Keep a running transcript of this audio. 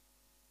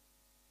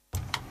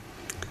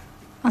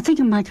I think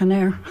I'm back on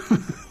air.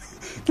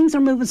 Things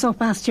are moving so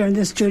fast here in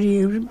this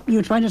studio,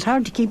 you'd find it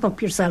hard to keep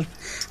up yourself.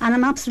 And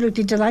I'm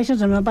absolutely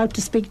delighted. I'm about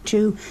to speak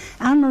to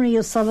Anne-Marie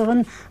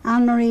O'Sullivan.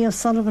 Anne-Marie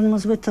O'Sullivan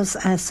was with us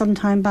some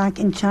time back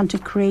in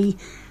Chanticree.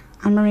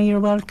 Anne-Marie, you're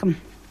welcome.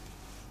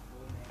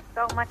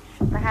 So much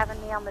for having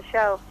me on the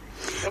show.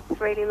 It's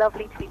really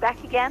lovely to be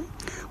back again.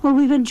 Well,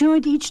 we've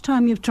enjoyed each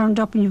time you've turned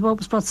up, and you've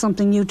always brought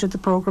something new to the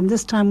programme.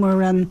 This time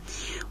we're on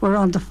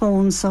the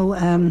phone, so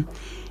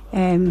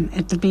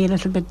it'll be a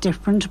little bit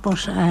different,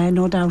 but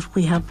no doubt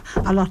we have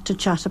a lot to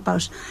chat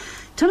about.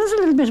 Tell us a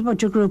little bit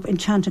about your group in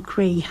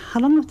Chanticree.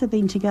 How long have they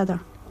been together?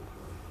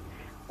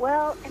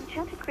 Well, in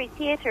Chanticree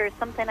Theatre is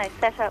something I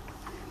set up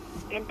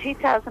in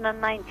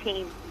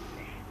 2019,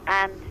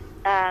 and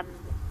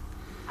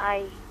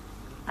I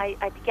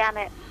began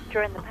it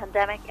during the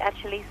pandemic,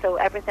 actually, so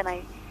everything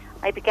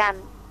I began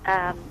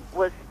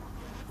was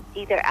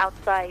either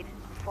outside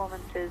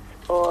performances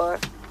or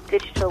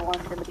digital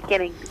ones in the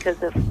beginning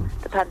because of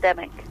the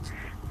pandemic.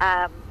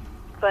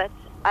 But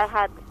I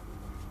had,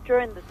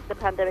 during the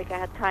pandemic, I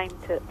had time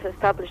to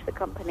establish the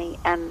company,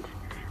 and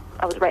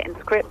I was writing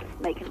scripts,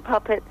 making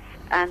puppets,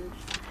 and,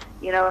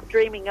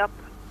 dreaming up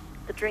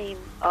the dream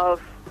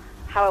of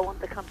how I want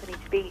the company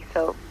to be.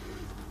 So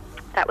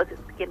that was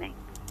its beginning.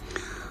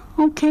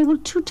 Okay, well,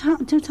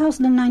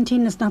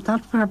 2019 is not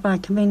that far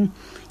back. I mean,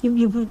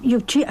 you've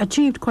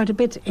achieved quite a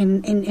bit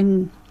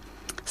in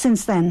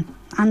since then,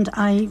 and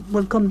I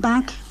will come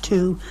back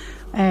to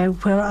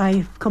where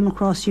I've come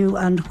across you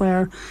and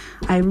where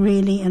I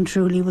really and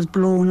truly was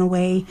blown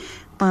away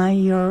by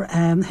your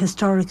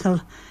historical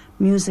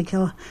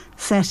musical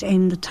set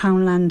in the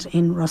townland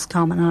in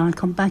Roscommon, and I'll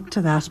come back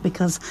to that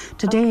because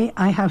today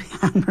I have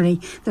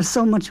Anne-Marie. There's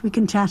so much we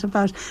can chat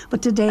about,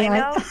 but today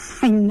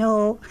I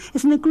know.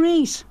 Isn't it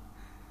great?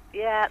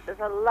 Yeah, there's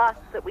a lot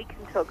that we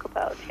can talk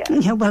about.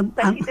 Yeah, well,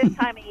 especially this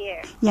time of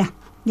year.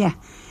 Yeah.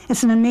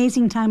 It's an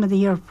amazing time of the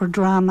year for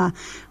drama,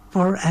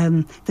 for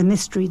the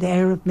mystery, the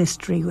air of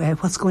mystery,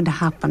 what's going to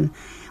happen.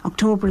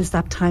 October is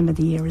that time of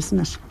the year, isn't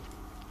it?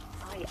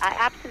 I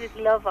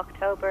absolutely love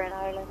October in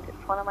Ireland.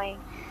 It's one of my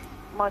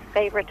most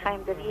favourite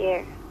times of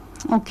year.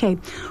 Okay.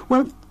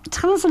 Well,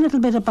 tell us a little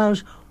bit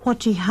about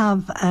what you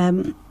have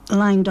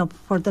lined up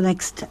for the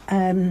next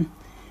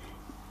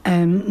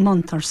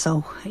month or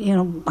so.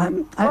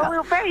 Well,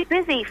 we're very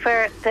busy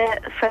for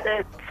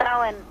the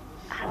Samhain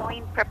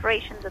Halloween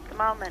preparations at the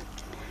moment.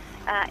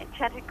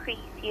 Chanticree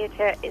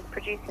Theatre is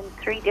producing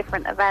 3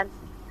 different events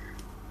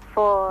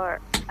for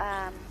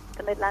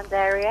the Midlands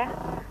area.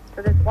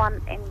 So there's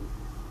one in,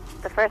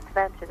 the first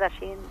event is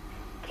actually in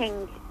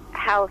King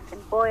House in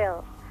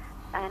Boyle,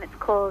 and it's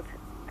called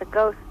the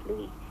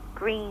Ghostly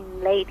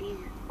Green Ladies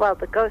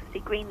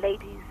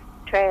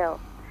Trail.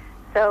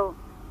 So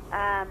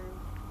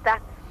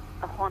that's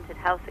a haunted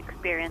house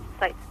experience,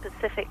 site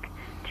specific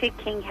to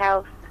King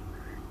House,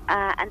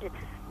 and it's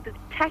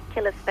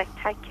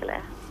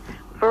spectacular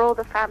for all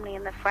the family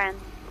and the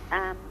friends,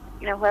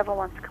 whoever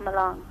wants to come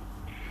along.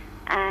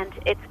 And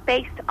it's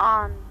based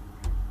on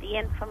the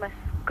infamous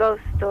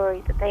ghost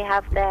story that they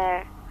have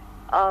there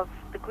of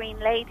the Green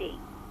Lady,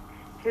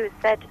 who is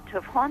said to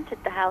have haunted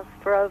the house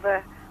for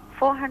over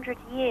 400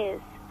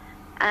 years.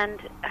 And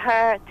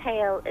her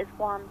tale is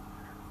one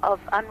of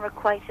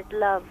unrequited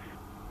love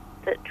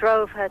that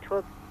drove her to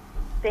a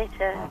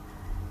bitter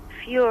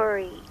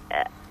fury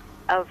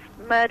of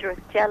murderous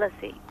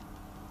jealousy,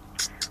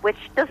 which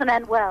doesn't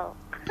end well.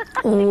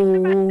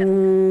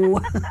 Oh.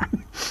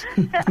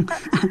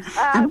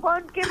 I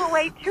won't give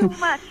away too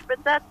much, but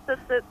that's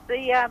the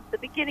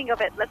beginning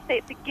of it. Let's say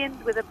it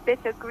begins with a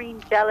bitter green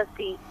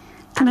jealousy.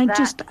 Can I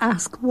just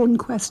ask one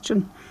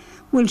question?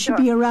 Will she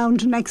be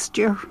around next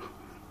year?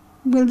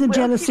 Will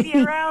jealousy she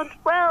be around?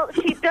 Well,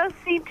 she does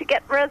seem to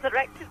get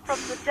resurrected from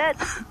the dead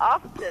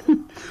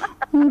often.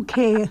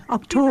 Okay,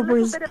 October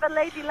is a bit of a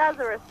Lady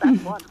Lazarus, that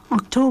one.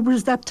 October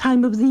is that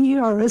time of the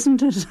year,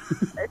 isn't it?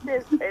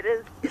 It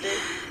is.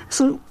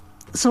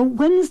 So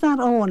when is that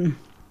on?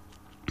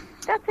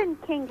 That's in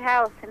King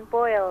House in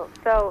Boyle.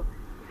 So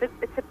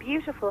it's a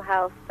beautiful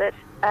house that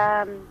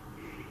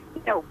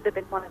lived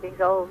in one of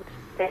these old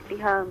stately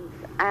homes,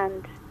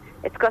 and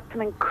it's got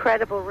some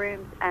incredible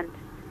rooms, and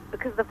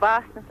because of the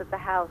vastness of the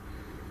house,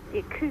 the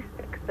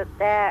acoustics that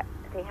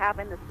they have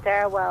in the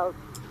stairwells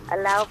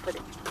allow for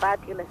this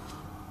fabulous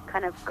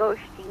kind of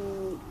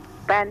ghosty,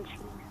 banshee,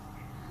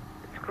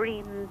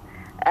 scream,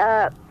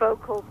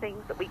 vocal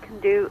things that we can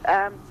do.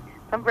 So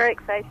I'm very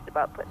excited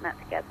about putting that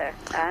together.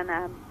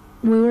 And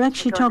we were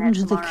actually talking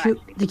to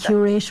the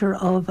curator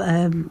of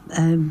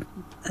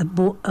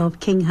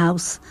King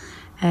House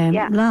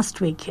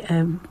last week,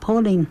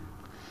 Pauline,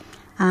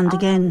 and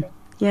again.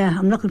 Yeah,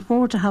 I'm looking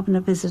forward to having a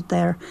visit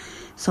there.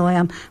 So I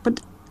am. But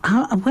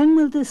when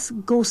will this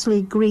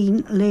ghostly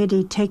green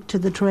lady take to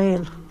the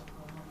trail?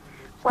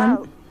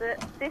 Well,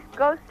 this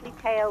ghostly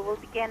tale will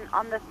begin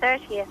on the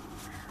 30th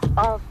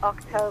of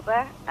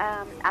October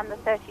and the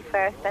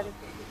 31st, and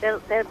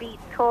there'll be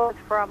tours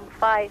from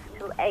 5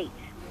 till 8.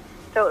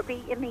 So it'll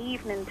be in the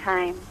evening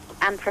time,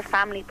 and for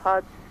family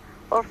pods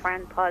or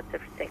friend pods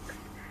of 6.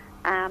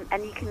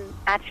 And you can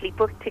actually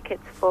book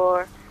tickets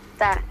for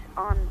that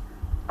on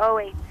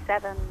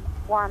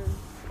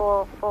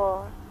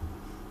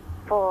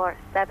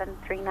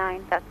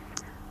 087-144-4739. That's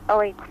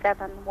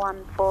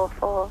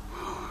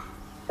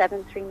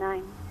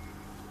 087-144-739.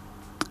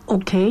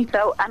 Okay.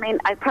 So, I mean,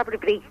 I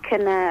probably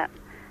can,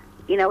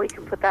 we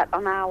can put that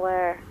on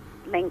our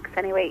links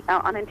anyway.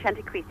 On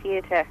Enchanted Cree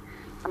Theatre,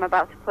 I'm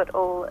about to put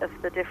all of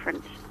the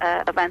different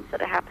events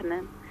that are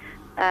happening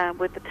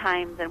with the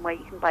times and where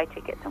you can buy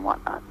tickets and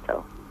whatnot.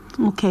 So,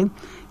 okay,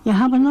 you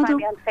have another. Find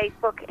me on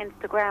Facebook,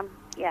 Instagram.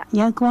 Yeah.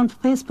 Yeah, go on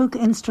Facebook,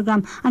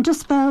 Instagram, and just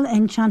spell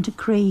Enchanted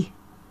Cree.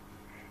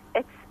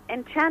 It's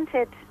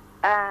Enchanted,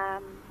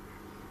 as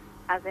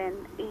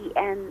in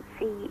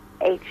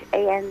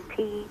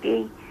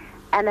ENCHANTD,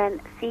 and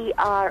then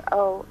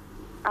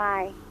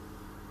CROI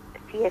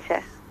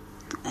Theatre.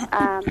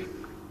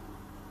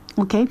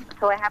 Okay.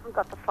 So I haven't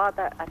got the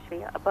father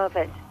actually above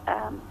it.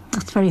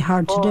 That's very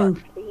hard to do.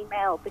 The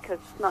email, because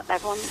not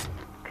everyone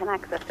can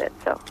access it.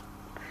 So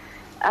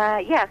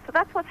so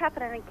that's what's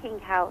happening in King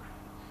House,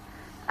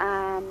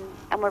 and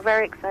we're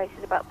very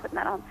excited about putting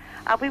that on.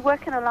 I'll be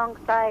working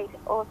alongside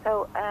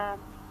also a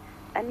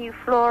new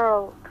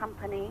floral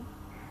company,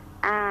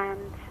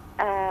 and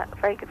a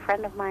very good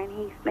friend of mine.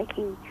 He's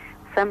making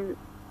some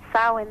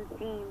Samhain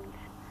themed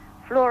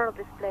floral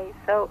displays.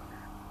 So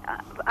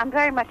I'm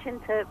very much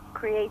into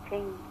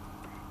creating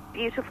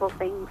beautiful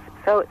things,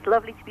 so it's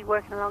lovely to be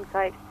working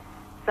alongside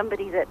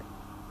somebody that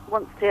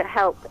wants to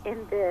help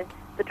in the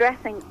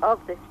dressing of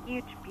this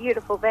huge,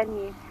 beautiful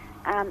venue.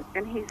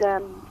 And he's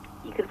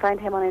you can find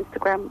him on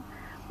Instagram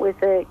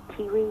with a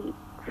Kiwi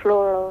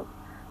floral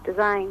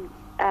design.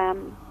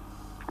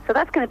 So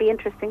that's going to be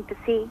interesting to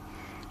see.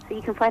 So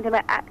you can find him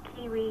at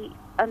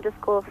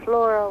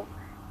Kiwi_floral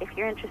if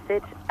you're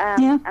interested.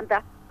 And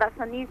that's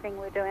a new thing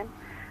we're doing.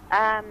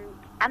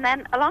 And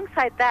then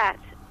alongside that,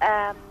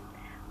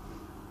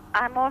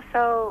 I'm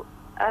also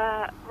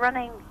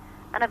running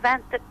an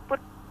event that would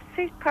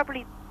suit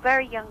probably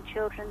very young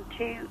children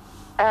too,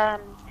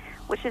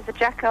 which is the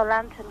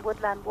Jack-O-Lantern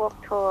Woodland Walk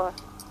Tour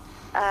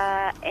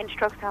in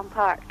Strokestown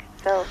Park.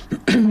 So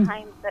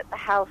behind the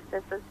house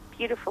there's this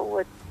beautiful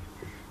woods,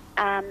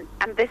 and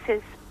this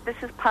is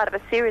part of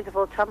a series of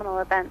autumnal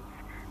events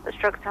that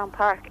Strokestown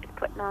Park is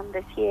putting on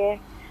this year,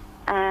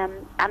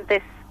 and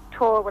this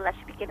tour will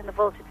actually begin in the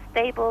Vaulted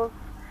Stables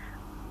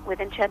with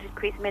Enchanted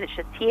Cree's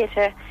Miniature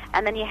Theatre,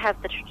 and then you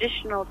have the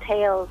traditional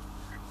tales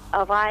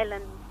of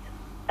Ireland,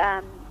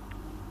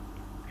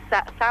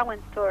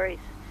 Samhain stories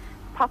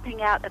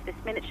popping out of this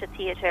miniature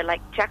theatre,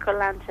 like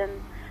Jack-O-Lantern,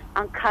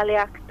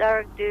 Ancaliach,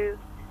 Daragdu,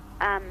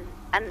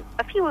 and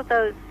a few of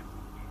those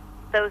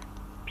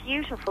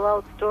beautiful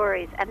old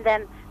stories. And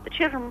then the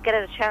children will get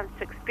a chance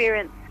to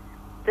experience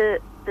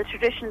the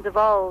traditions of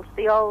old,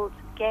 the old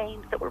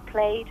games that were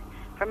played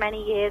for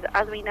many years.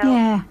 As we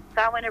know,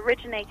 Samhain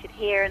originated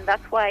here, and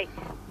that's why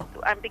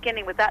I'm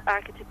beginning with that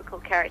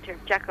archetypical character,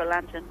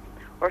 Jack-O-Lantern,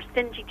 or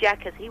Stingy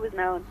Jack as he was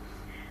known.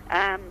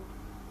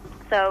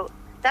 So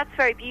that's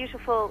very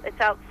beautiful.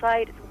 It's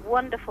outside. It's a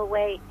wonderful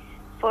way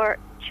for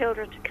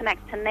children to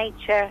connect to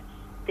nature,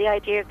 the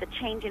idea of the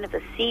changing of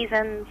the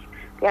seasons,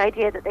 the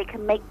idea that they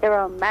can make their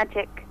own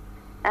magic,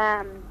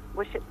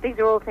 these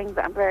are all things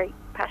that I'm very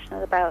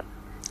passionate about.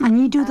 And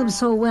you do them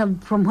so well.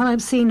 From what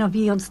I've seen of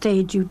you on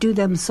stage, you do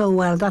them so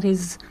well. That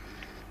is,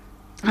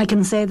 I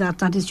can say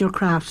that is your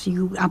craft.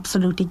 You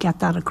absolutely get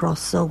that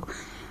across. So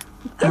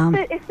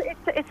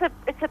it's a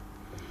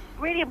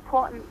really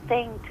important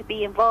thing to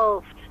be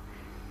involved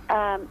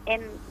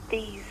in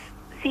these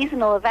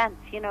seasonal events,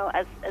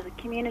 as a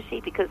community,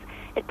 because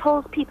it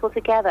pulls people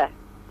together,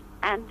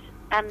 and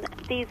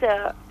these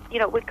are,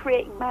 we're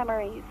creating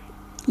memories.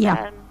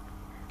 Yeah.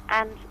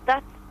 And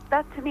that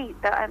to me,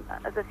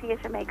 as a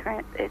theatre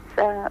maker, it's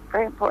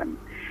very important.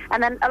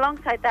 And then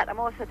alongside that, I'm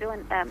also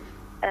doing an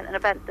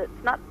event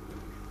that's not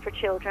for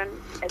children.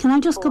 Can I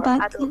just go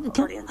back,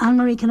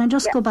 Anne-Marie? Can I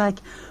just go back?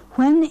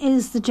 When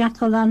is the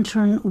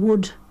Jack-O-Lantern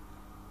Woodland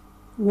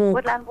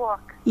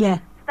Walk? Yeah.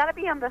 So that'll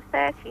be on the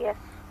 30th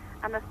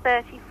and the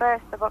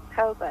 31st of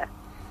October,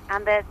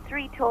 and there's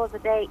 3 tours a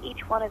day.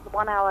 Each one is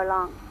 1 hour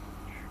long.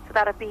 So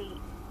that'll be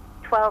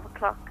 12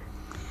 o'clock,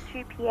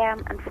 2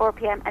 p.m. and 4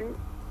 p.m. And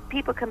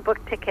people can book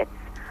tickets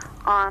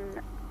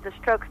on the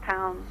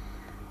Strokestown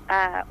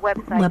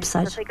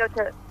website. So they go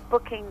to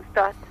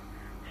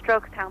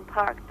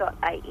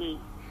bookings.stroketownpark.ie.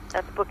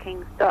 That's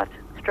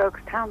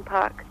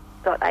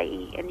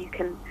bookings.stroketownpark.ie, and you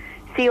can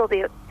see all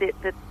the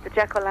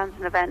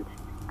Jack-O-Lantern event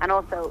and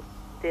also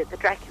the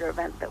Dracula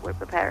event that we're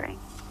preparing.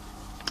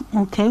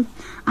 Okay.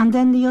 And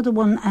then the other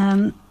one,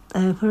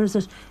 where is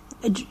it?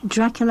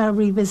 Dracula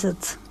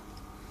Revisits.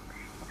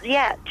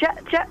 Yeah,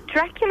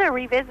 Dracula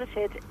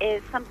Revisited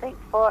is something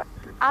for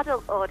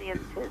adult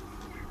audiences,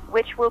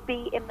 which will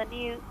be in the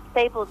new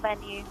Stables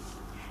venue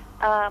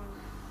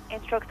in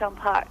Strokestown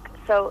Park.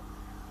 So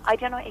I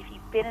don't know if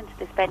you've been into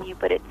this venue,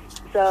 but it's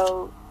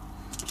so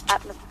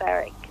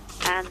atmospheric,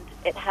 and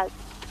it has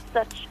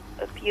such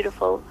a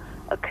beautiful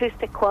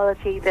acoustic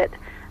quality that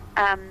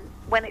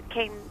when it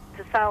came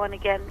to Samhain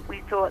again,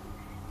 we thought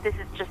this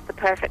is just the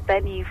perfect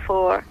venue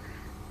for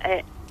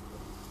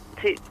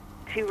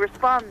to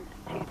respond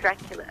to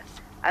Dracula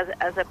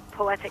as a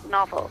poetic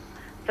novel.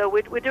 So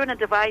we're doing a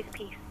devised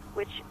piece,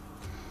 which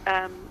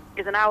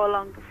is an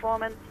hour-long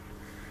performance,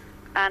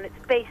 and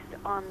it's based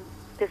on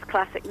this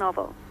classic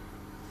novel.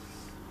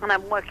 And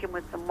I'm working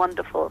with some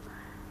wonderful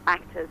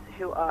actors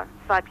who are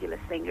fabulous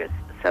singers.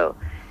 So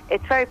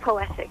it's very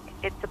poetic.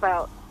 It's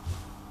about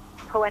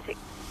poetic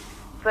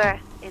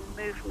verse in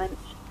movement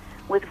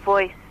with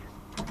voice,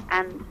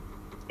 and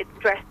it's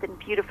dressed in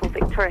beautiful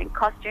Victorian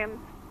costumes,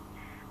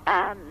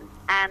 and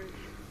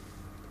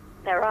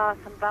there are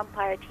some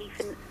vampire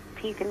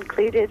teeth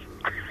included.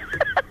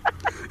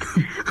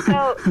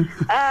 So,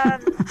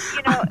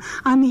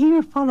 I'm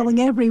here following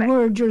every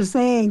word you're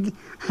saying.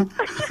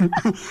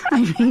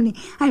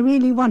 I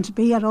really want to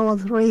be at all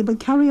three, but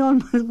carry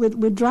on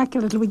with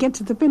Dracula till we get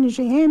to the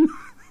finishing hymn.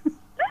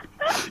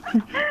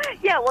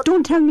 Yeah, well,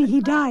 don't tell me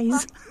he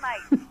dies.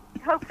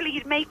 Hopefully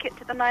you'd make it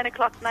to the 9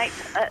 o'clock night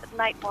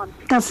one.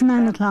 That's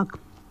 9 o'clock.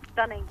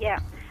 Stunning, yeah.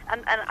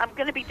 And I'm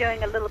going to be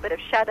doing a little bit of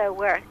shadow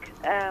work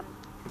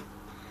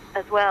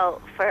as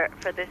well for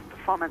this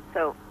performance.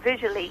 So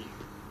visually,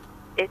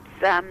 it's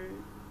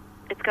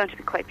going to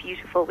be quite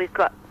beautiful. We've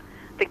got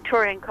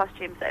Victorian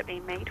costumes that are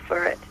being made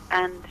for it,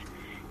 and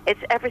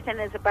everything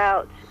is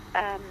about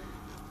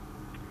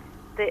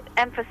the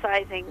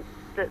emphasizing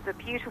the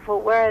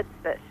beautiful words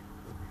that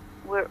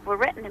were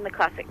written in the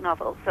classic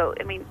novel. So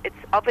I mean, it's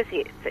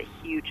a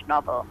huge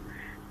novel,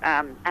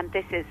 and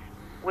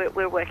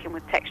we're working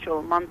with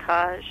textual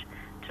montage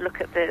to look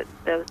at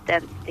those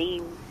dense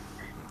themes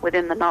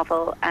within the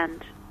novel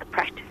and the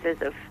practices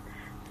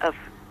of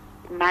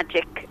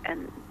magic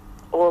and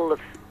all of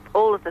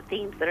the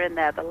themes that are in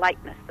there, the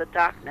lightness, the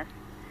darkness,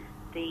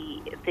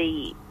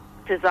 the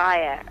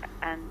desire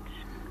and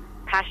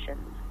passion.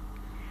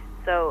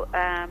 So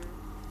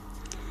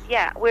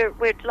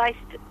we're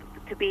delighted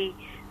to be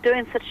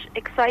doing such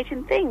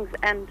exciting things,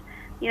 and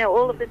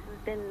all of this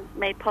has been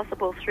made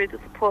possible through the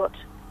support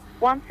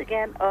once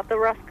again of the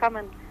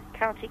Roscommon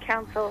County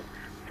Council.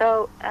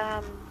 So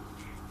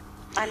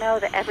I know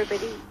that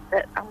everybody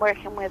that I'm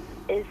working with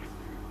is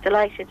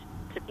delighted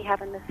to be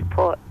having the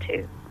support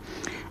too.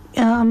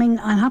 Yeah, I mean,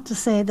 I have to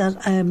say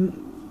that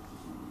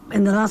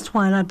in the last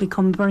while I've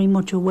become very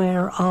much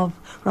aware of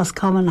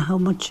Roscommon, how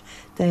much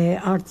the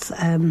arts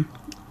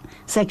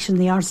section,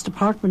 the arts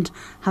department,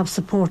 have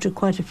supported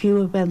quite a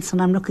few events.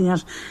 And I'm looking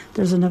at,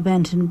 there's an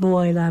event in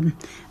Boyle,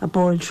 a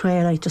Boyle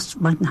Trail. I just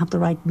mightn't have the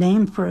right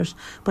name for it,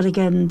 but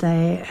again,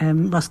 the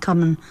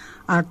Roscommon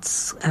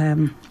Arts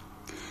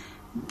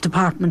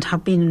department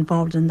have been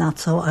involved in that,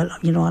 so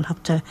I'll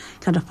have to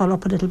kind of follow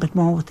up a little bit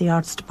more with the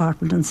arts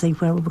department and see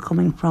where we're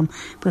coming from,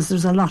 because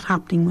there's a lot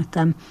happening with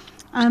them.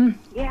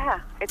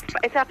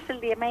 It's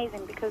absolutely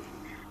amazing, because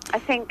I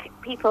think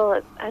people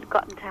had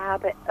gotten to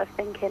habit of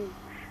thinking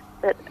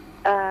that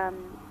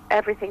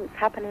everything's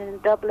happening in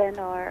Dublin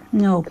or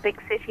the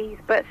big cities,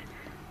 but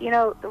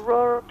the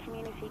rural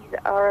communities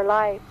are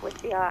alive with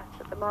the arts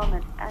at the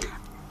moment, and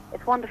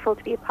it's wonderful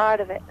to be a part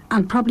of it.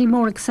 And probably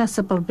more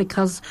accessible,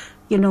 because,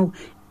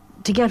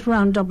 to get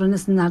around Dublin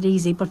isn't that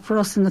easy, but for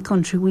us in the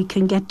country, we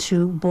can get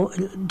to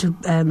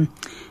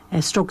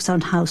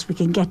Stokestown House, we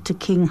can get to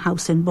King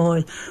House in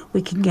Boyle,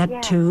 we can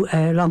get to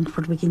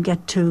Longford, we can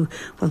get to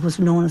what was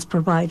known as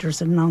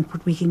Providers in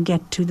Longford, we can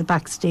get to the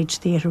Backstage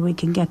Theatre, we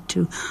can get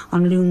to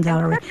on Loon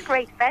Gallery. Such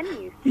great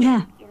venues,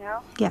 Yeah.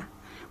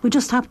 We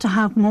just have to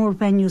have more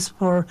venues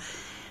for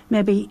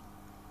maybe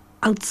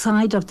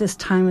outside of this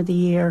time of the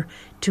year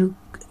to,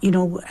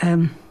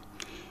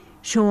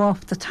 show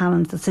off the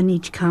talent that's in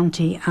each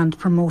county and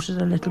promote it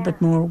a little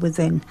bit more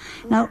within.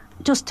 Now,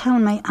 just tell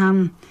me,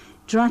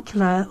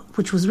 Dracula,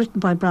 which was written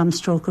by Bram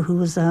Stoker, who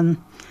was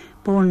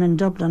born in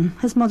Dublin.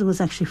 His mother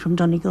was actually from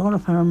Donegal,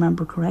 if I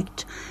remember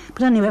correct.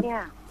 But anyway,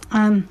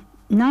 9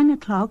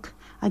 o'clock,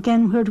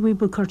 again, where do we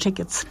book our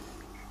tickets?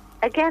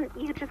 Again,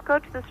 you just go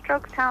to the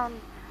Strokestown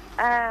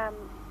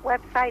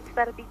website.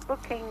 That'll be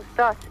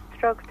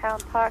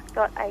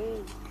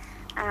bookings.strokestownpark.ie.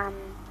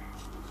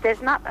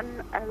 There's not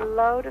a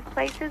load of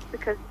places,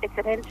 because it's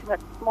an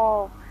intimate,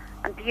 small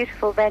and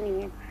beautiful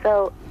venue.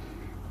 So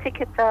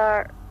tickets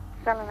are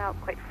selling out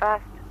quite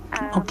fast.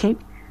 Okay.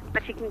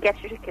 But you can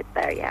get your tickets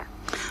there, yeah.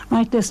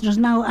 Right, listeners.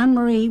 Now,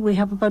 Anne-Marie, we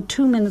have about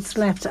 2 minutes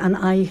left, and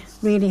I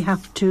really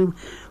have to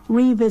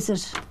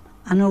revisit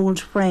an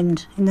old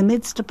friend in the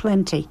midst of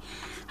plenty.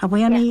 Have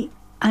we any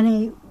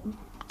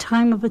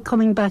time of it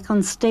coming back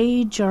on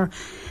stage? Or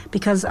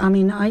because I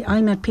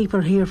met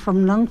people here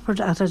from Longford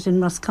at it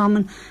in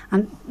Roscommon,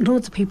 and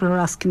loads of people are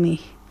asking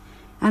me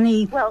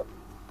well,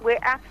 we're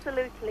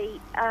absolutely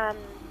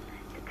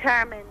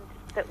determined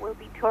that we'll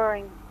be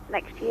touring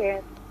next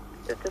year,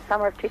 the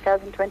summer of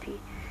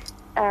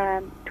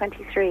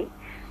 2023,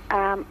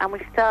 and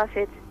we've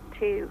started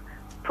to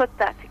put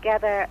that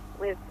together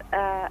with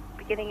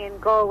beginning in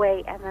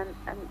Galway and then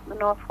the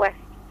northwest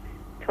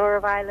tour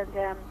of Ireland,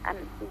 and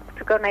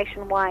to go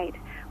nationwide.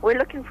 We're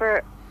looking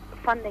for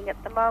funding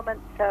at the moment,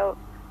 so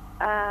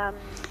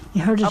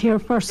You heard it here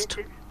first.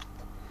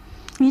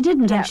 You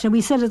didn't actually.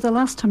 We said it the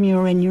last time you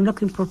were in. You're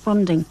looking for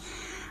funding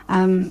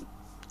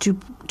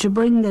to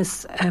bring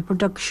this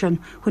production,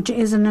 which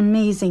is an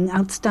amazing,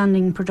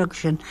 outstanding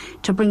production,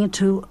 to bring it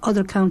to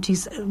other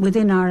counties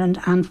within Ireland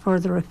and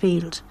further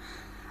afield.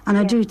 And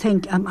I do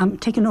think, I'm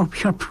taking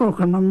up your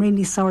programme, I'm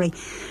really sorry,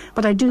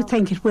 but I do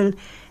think it will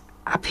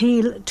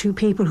appeal to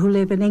people who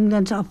live in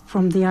England,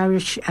 from the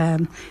Irish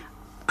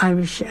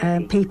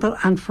people,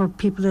 and for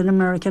people in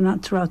America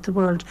and throughout the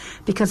world,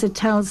 because it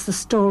tells the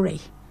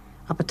story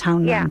of a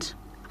townland.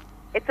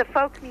 It's a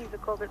folk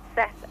musical that's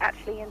set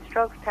actually in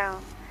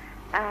Strokestown,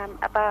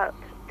 about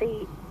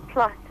the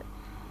plot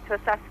to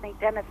assassinate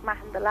Dennis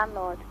Mahon, the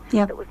landlord,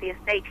 that was the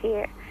estate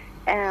here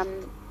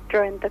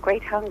during the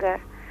Great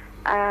Hunger.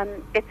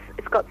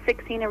 It's got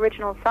 16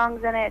 original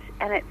songs in it,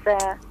 and it's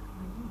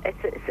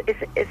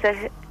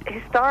a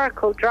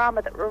historical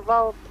drama that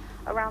revolves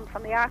around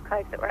from the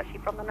archives that were actually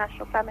from the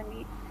National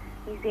Family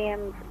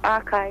Museum's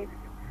archives,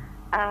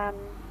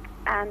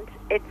 and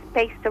it's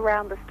based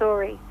around the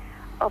story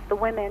of the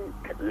women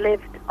that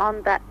lived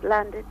on that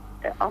land,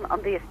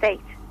 on the estate,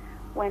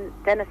 when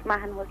Dennis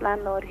Mahon was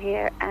landlord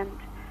here. And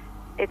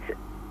it's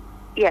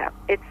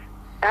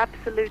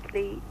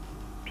absolutely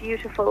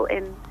beautiful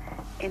in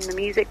the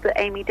music that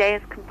Amy Day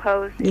has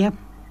composed. Yep.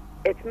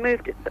 It's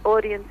moved its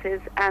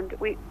audiences, and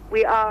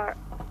we are,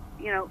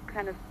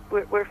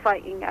 we're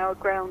fighting our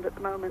ground at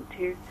the moment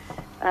to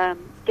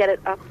get it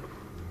up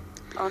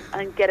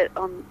and get it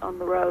on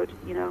the road.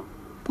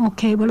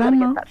 Okay, well,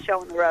 get that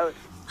show on the road.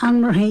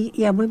 Anne-Marie,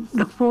 we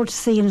look forward to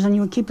seeing it, and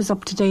you will keep us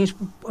up to date.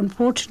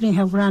 Unfortunately,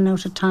 have ran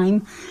out of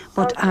time,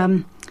 but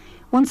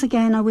once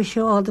again, I wish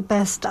you all the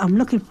best. I'm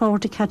looking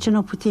forward to catching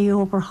up with you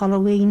over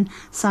Halloween,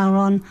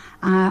 Sauron,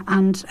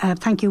 and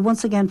thank you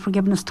once again for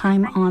giving us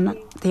time on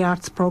the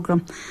Arts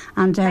Programme.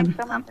 And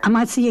I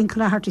might see you in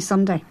Clonharty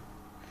someday.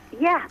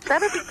 Yeah,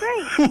 that'll be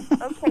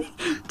great. Okay.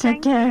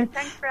 Take care.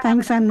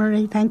 Thanks,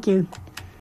 Anne-Marie. Thank you.